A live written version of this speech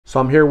So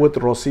I'm here with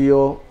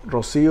Rocio.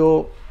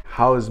 Rocio,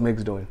 how is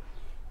Migs doing?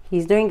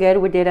 He's doing good.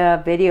 We did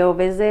a video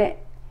visit.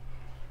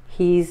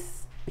 He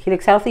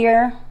looks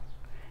healthier.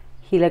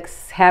 He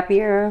looks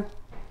happier.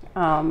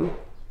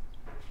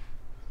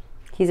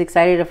 He's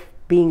excited of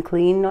being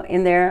clean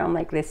in there. I'm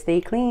like, let's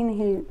stay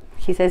clean.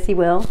 He says he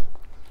will.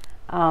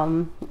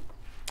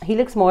 He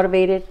looks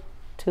motivated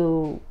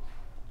to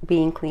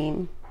being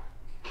clean.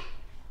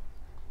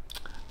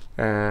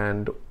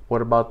 And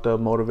what about the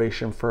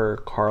motivation for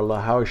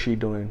Karla? How is she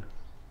doing?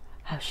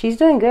 She's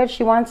doing good.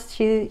 She wants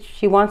to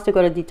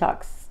go to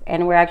detox,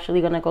 and we're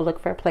actually gonna go look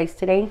for a place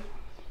today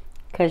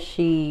because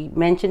she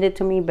mentioned it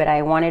to me, but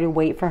I wanted to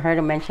wait for her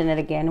to mention it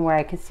again where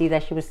I could see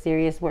that she was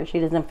serious, where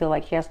she doesn't feel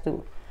like she has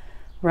to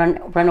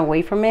run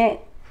away from it.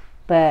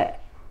 But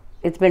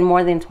it's been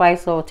more than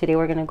twice, so today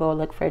we're gonna go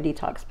look for a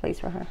detox place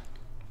for her.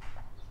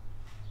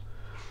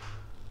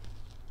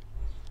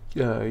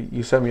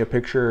 You sent me a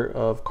picture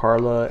of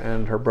Karla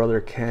and her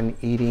brother Ken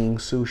eating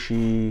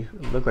sushi.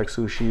 It looked like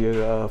sushi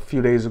a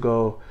few days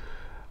ago.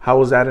 How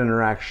was that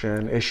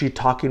interaction? Is she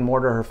talking more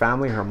to her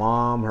family, her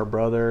mom, her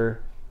brother?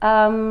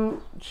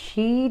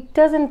 She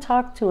doesn't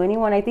talk to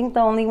anyone. I think the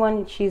only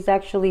one she's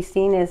actually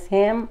seen is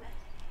him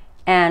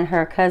and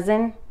her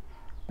cousin.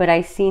 But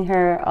I seen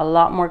her a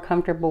lot more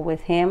comfortable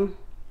with him.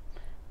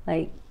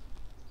 Like,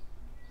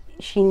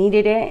 she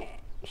needed it.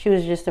 She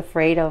was just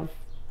afraid of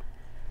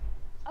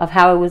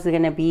how it was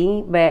going to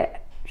be,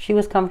 but she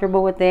was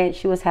comfortable with it.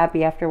 She was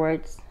happy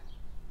afterwards.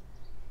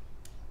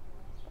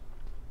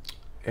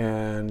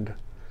 And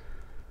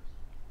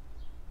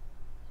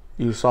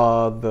you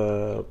saw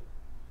the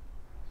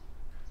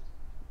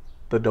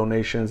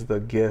donations, the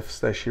gifts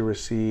that she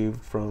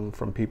received from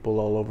people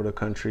all over the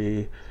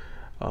country.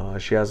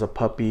 She has a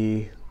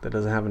puppy that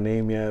doesn't have a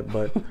name yet,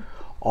 but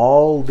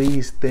all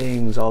these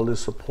things, all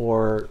this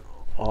support,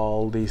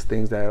 all these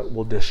things that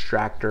will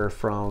distract her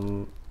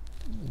from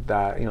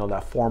that,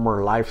 that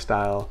former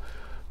lifestyle,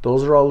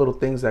 those are all little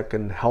things that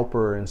can help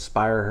her,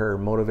 inspire her,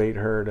 motivate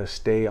her to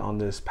stay on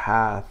this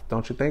path,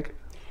 don't you think?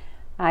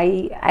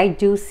 I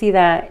do see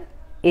that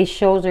it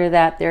shows her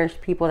that there's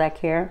people that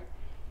care,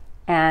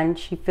 and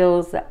she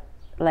feels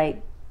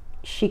like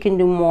she can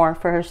do more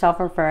for herself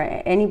or for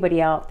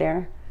anybody out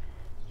there.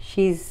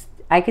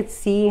 I could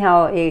see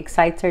how it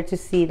excites her to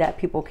see that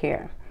people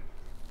care.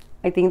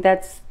 I think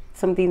that's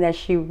something that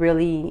she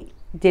really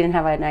didn't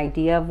have an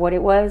idea of what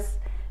it was.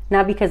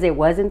 Not because it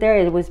wasn't there,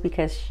 it was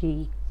because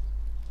she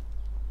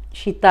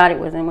thought it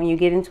wasn't. When you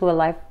get into a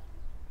life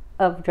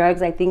of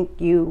drugs, I think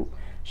you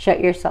shut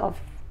yourself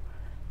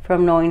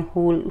from knowing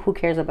who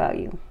cares about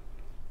you.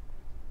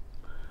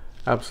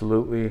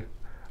 Absolutely.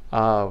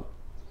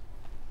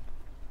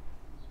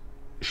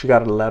 She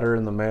got a letter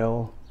in the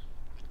mail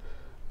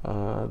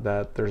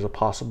that there's a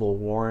possible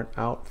warrant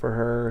out for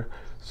her.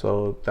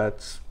 So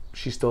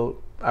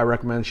I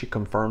recommend she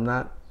confirm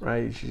that,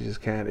 right? She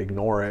just can't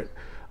ignore it.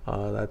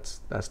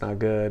 That's not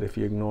good. If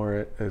you ignore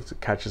it, it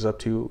catches up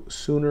to you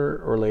sooner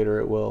or later.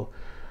 It will.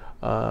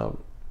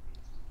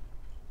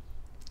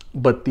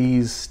 But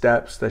these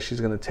steps that she's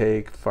going to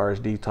take as far as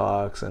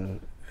detox and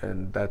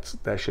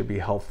that should be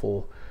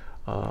helpful.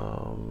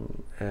 How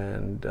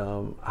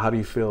do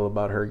you feel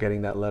about her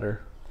getting that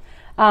letter?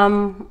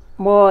 Well,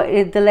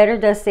 the letter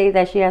does say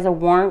that she has a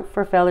warrant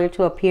for failure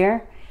to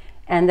appear,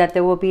 and that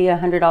there will be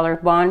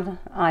 $100 bond.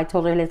 I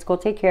told her, let's go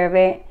take care of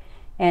it,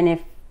 and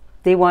if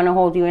they want to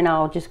hold you in,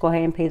 I'll just go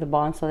ahead and pay the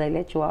bond so they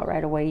let you out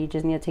right away. You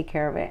just need to take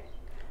care of it.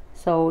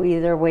 So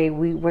either way,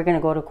 we're going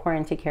to go to court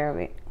and take care of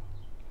it.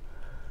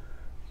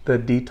 The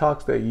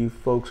detox that you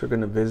folks are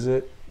going to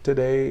visit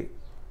today,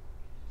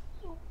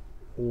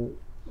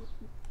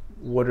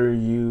 what are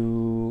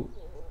you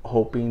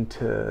hoping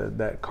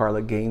that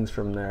Karla gains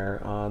from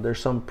there? There's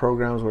some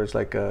programs where it's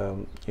like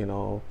 10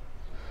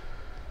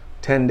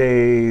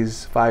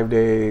 days, 5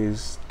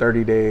 days,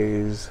 30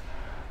 days.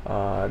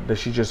 Does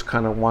she just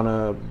kind of want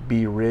to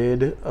be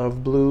rid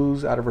of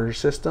blues out of her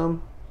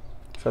system?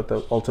 Is that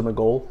the ultimate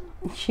goal?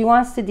 She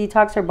wants to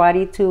detox her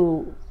body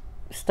to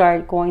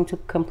start going to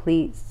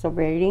complete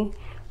sobriety.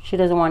 She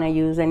doesn't want to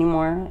use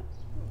anymore.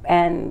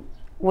 And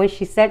what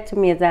she said to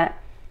me is that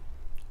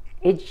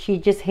she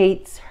just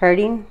hates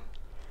hurting,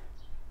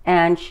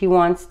 and she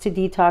wants to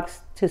detox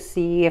to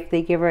see if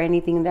they give her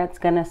anything that's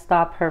going to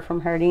stop her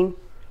from hurting.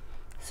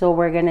 So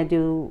we're going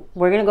to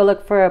go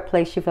look for a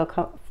place she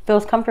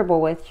feels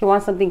comfortable with. She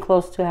wants something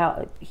close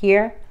to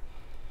here,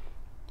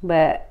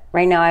 but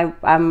right now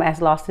I'm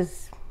as lost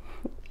as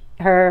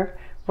her.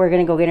 We're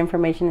gonna go get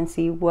information and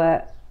see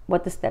what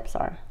the steps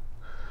are.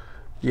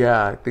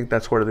 Yeah, I think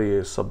that's where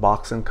the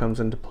Suboxone comes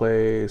into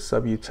play.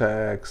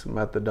 Subutex,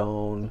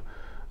 methadone,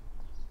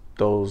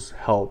 those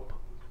help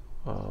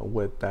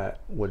with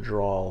that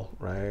withdrawal,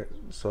 right?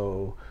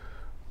 So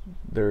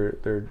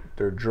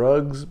they're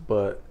drugs,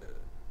 but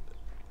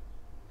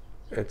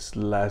it's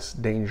less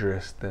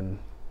dangerous than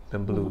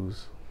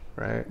blues,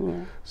 right?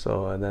 Yeah.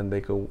 So, and then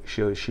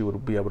she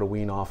would be able to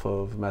wean off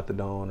of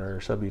methadone or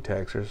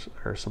Subutex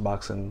or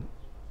Suboxone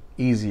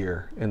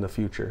easier in the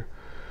future.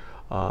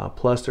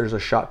 Plus, there's a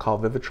shot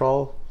called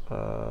Vivitrol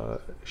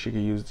She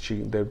could use.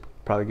 They'd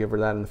probably give her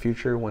that in the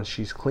future once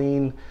she's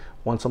clean,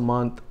 once a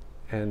month,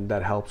 and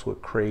that helps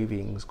with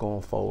cravings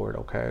going forward.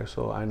 Okay,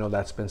 so I know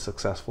that's been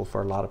successful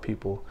for a lot of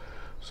people.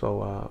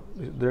 So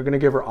they're gonna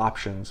give her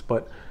options,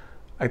 but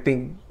I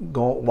think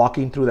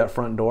walking through that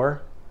front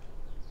door,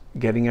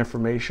 getting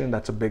information,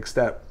 that's a big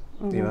step.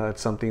 You know,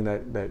 that's something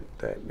that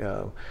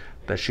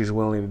she's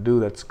willing to do.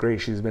 That's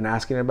great. She's been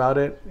asking about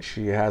it.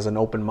 She has an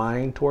open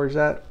mind towards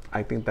that.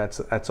 I think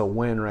that's a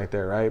win right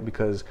there, right?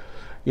 Because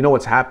you know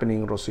what's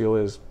happening,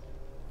 Rocio, is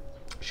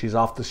she's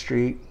off the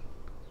street.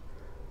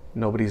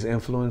 Nobody's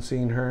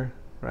influencing her,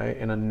 right,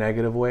 in a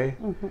negative way.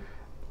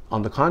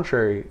 On the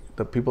contrary,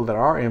 the people that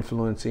are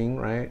influencing,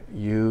 right,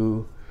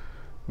 you,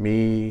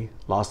 me,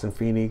 Lost in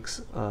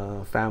Phoenix,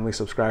 family,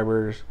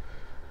 subscribers,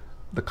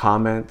 the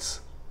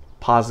comments,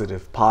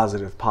 positive,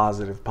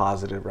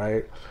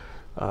 right?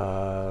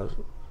 The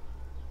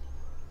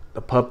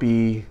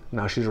puppy,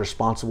 now she's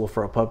responsible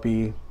for a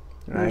puppy,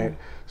 right?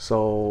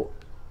 So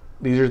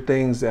these are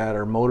things that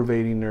are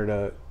motivating her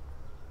to,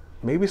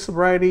 maybe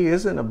sobriety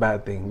isn't a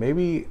bad thing.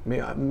 Maybe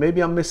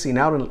I'm missing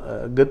out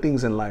on good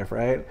things in life,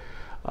 right?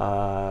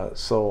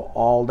 So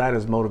all that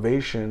is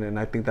motivation, and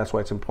I think that's why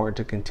it's important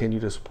to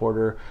continue to support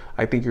her.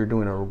 I think you're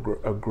doing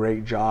a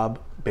great job,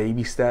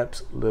 baby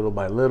steps, little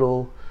by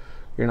little.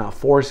 You're not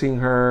forcing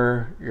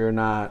her. You're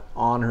not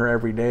on her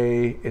every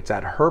day. It's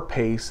at her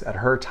pace, at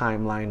her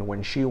timeline,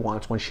 when she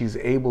wants, when she's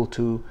able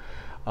to.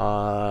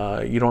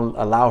 You don't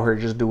allow her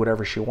to just do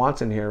whatever she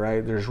wants in here,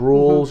 right? There's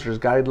rules, there's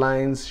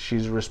guidelines.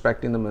 She's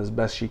respecting them as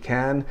best she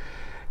can,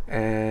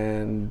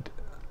 and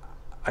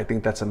I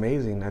think that's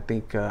amazing. I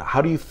think, how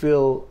do you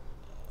feel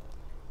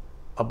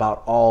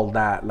about all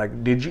that?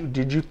 Like,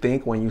 did you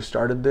think when you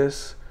started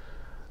this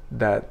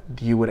that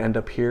you would end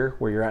up here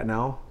where you're at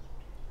now?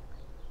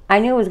 I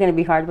knew it was going to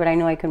be hard, but I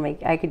knew I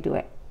could do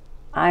it.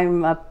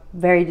 I'm a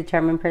very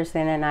determined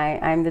person, and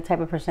I'm the type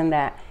of person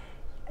that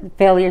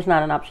failure is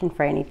not an option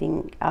for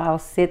anything. I'll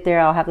sit there,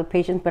 I'll have the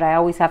patience, but I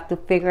always have to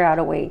figure out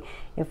a way.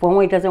 If one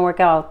way doesn't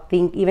work out, I'll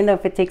think, even though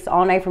if it takes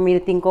all night for me to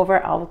think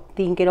over, I'll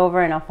think it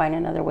over and I'll find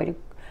another way to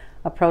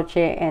approach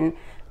it. And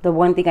the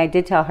one thing I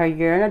did tell her,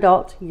 you're an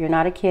adult, you're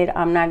not a kid.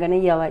 I'm not going to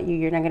yell at you.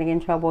 You're not going to get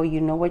in trouble. You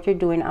know what you're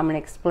doing. I'm going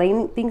to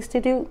explain things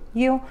to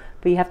you,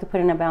 but you have to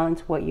put in a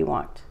balance what you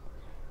want.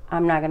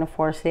 I'm not going to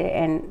force it.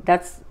 And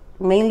that's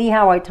mainly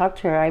how I talk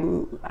to her.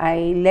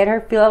 I let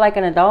her feel like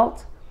an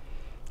adult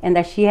and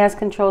that she has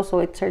control, so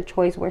it's her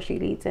choice where she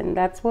leads. And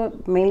that's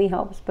what mainly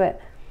helps. But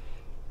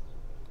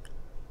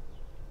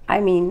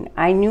I mean,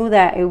 I knew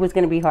that it was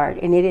going to be hard,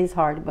 and it is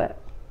hard, but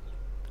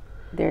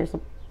there's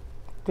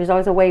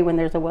always a way when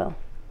there's a will.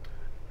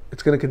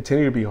 It's going to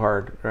continue to be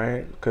hard,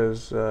 right?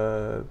 Because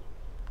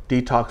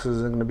detox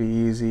isn't going to be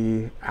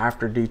easy.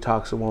 After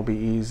detox, it won't be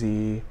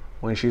easy.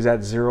 When she's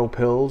at 0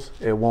 pills,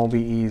 it won't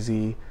be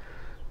easy.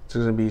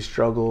 There's going to be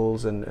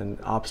struggles and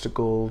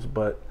obstacles,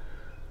 but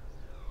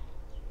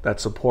that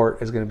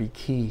support is going to be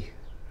key.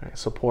 Right?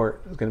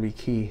 Support is going to be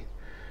key.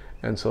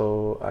 And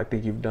so I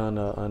think you've done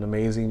an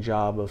amazing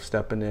job of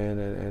stepping in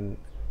and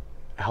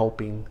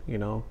helping, you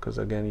know, because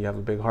again, you have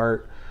a big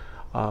heart.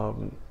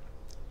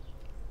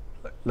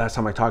 Last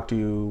time I talked to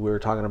you, we were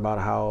talking about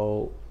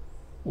how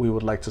we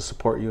would like to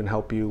support you and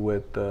help you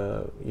with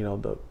there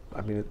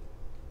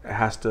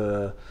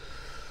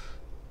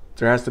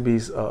has to be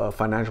a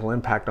financial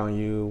impact on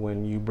you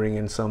when you bring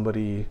in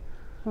somebody,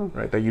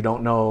 right, that you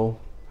don't know,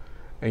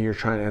 and you're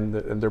trying,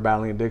 and they're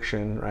battling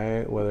addiction,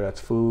 right? Whether that's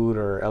food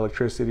or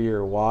electricity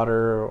or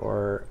water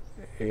or,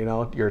 you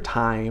know, your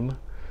time.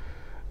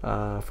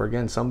 For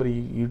again,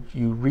 somebody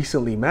you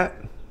recently met,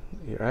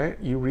 right?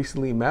 You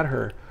recently met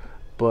her,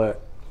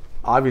 but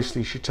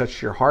obviously she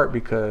touched your heart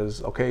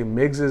because, okay,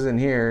 Migs isn't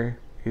here,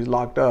 he's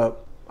locked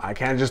up. I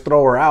can't just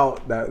throw her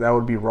out. That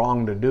would be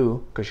wrong to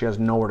do because she has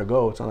nowhere to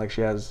go. It's not like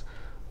she has,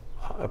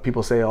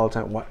 people say all the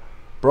time, "What,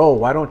 bro,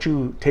 why don't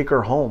you take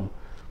her home?"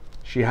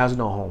 She has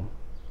no home.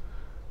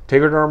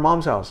 Take her to her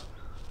mom's house.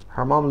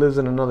 Her mom lives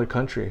in another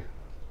country,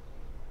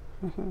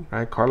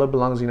 right? Karla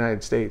belongs to the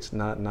United States,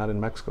 not in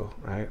Mexico,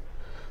 right?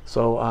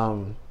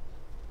 So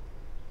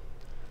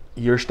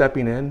you're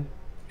stepping in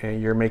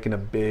and you're making a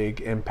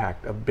big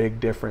impact, a big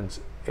difference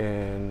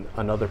in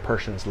another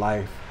person's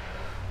life.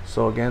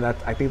 So again,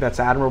 I think that's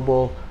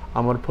admirable.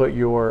 I'm gonna put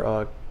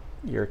your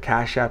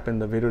Cash App in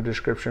the video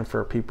description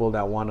for people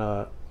that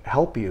wanna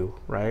help you,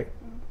 right?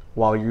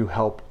 While you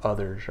help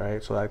others,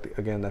 right? So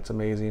again, that's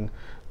amazing.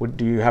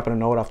 Do you happen to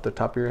know it off the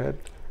top of your head?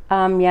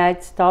 Yeah,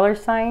 it's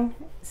 $CHIYO,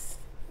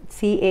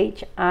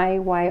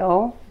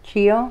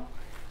 CHIYO,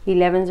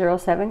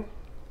 1107.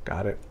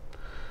 Got it.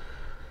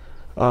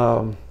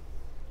 I'm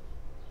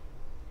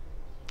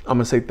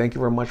gonna say thank you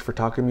very much for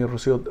talking to me,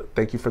 Rocio.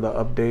 Thank you for the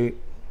update.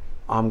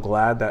 I'm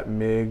glad that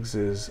Migs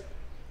is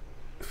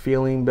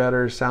feeling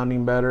better,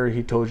 sounding better.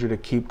 He told you to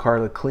keep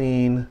Karla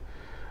clean.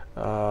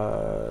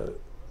 I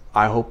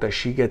hope that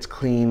she gets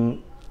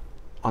clean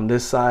on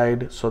this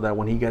side so that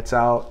when he gets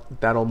out,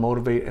 that'll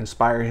motivate,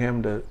 inspire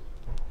him to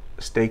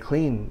stay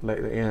clean,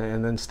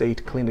 and then stay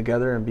clean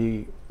together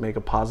and make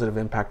a positive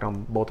impact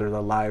on both of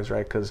their lives,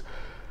 right? Because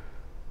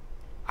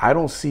I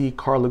don't see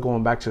Karla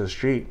going back to the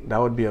street. That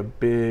would be a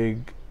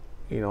big,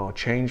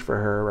 change for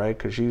her, right?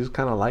 Because she's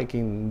kind of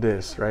liking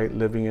this, right?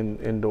 Living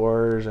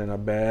indoors in a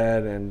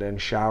bed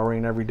and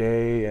showering every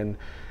day, and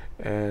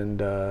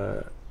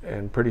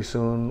pretty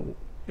soon,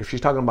 if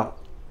she's talking about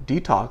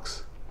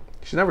detox,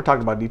 she's never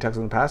talked about detox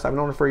in the past. I've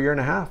known her for a year and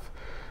a half.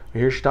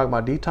 Here she's talking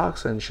about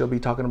detox, and she'll be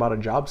talking about a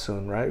job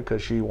soon, right?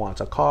 Because she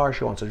wants a car,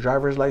 she wants a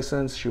driver's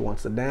license, she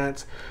wants to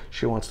dance,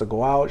 she wants to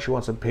go out, she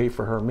wants to pay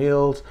for her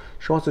meals,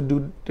 she wants to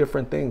do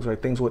different things, right?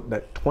 Things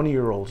that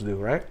 20-year-olds do,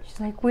 right? She's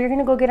like, we're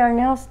gonna go get our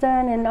nails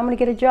done, and I'm gonna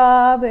get a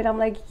job, and I'm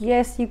like,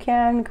 yes, you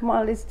can. Come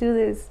on, let's do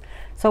this.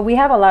 So we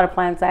have a lot of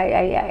plans.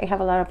 I have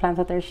a lot of plans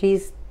out there.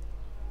 She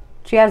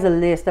has a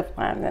list of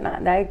plans,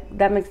 and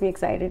that makes me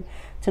excited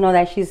to know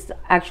that she's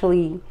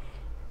actually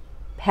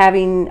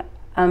having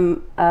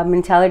a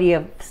mentality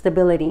of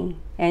stability,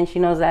 and she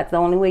knows that the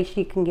only way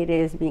she can get it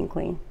is being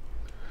clean.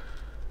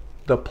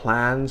 The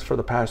plans for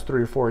the past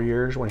 3 or 4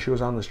 years when she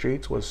was on the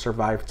streets was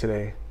survive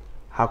today.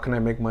 How can I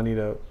make money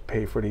to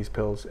pay for these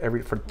pills?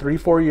 For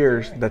 3-4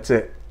 years, that's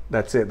it.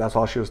 That's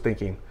all she was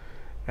thinking.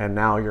 And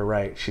now you're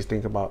right. She's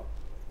thinking about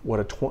what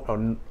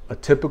a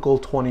typical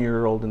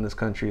 20-year-old in this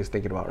country is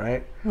thinking about,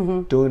 right?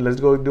 Mm-hmm.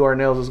 Let's go do our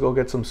nails. Let's go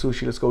get some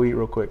sushi. Let's go eat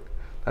real quick.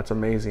 That's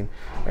amazing.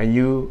 And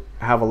you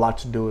have a lot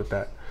to do with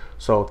that.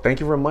 So thank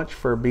you very much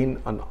for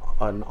being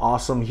an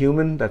awesome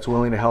human that's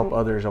willing to help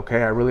others,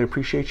 okay? I really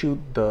appreciate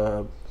you.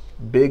 The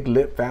Big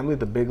Lit family,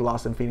 the Big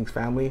Lost in Phoenix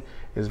family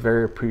is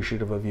very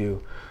appreciative of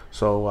you.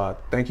 So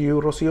thank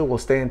you, Rocio. We'll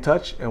stay in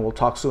touch and we'll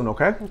talk soon,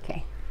 okay?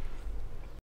 Okay.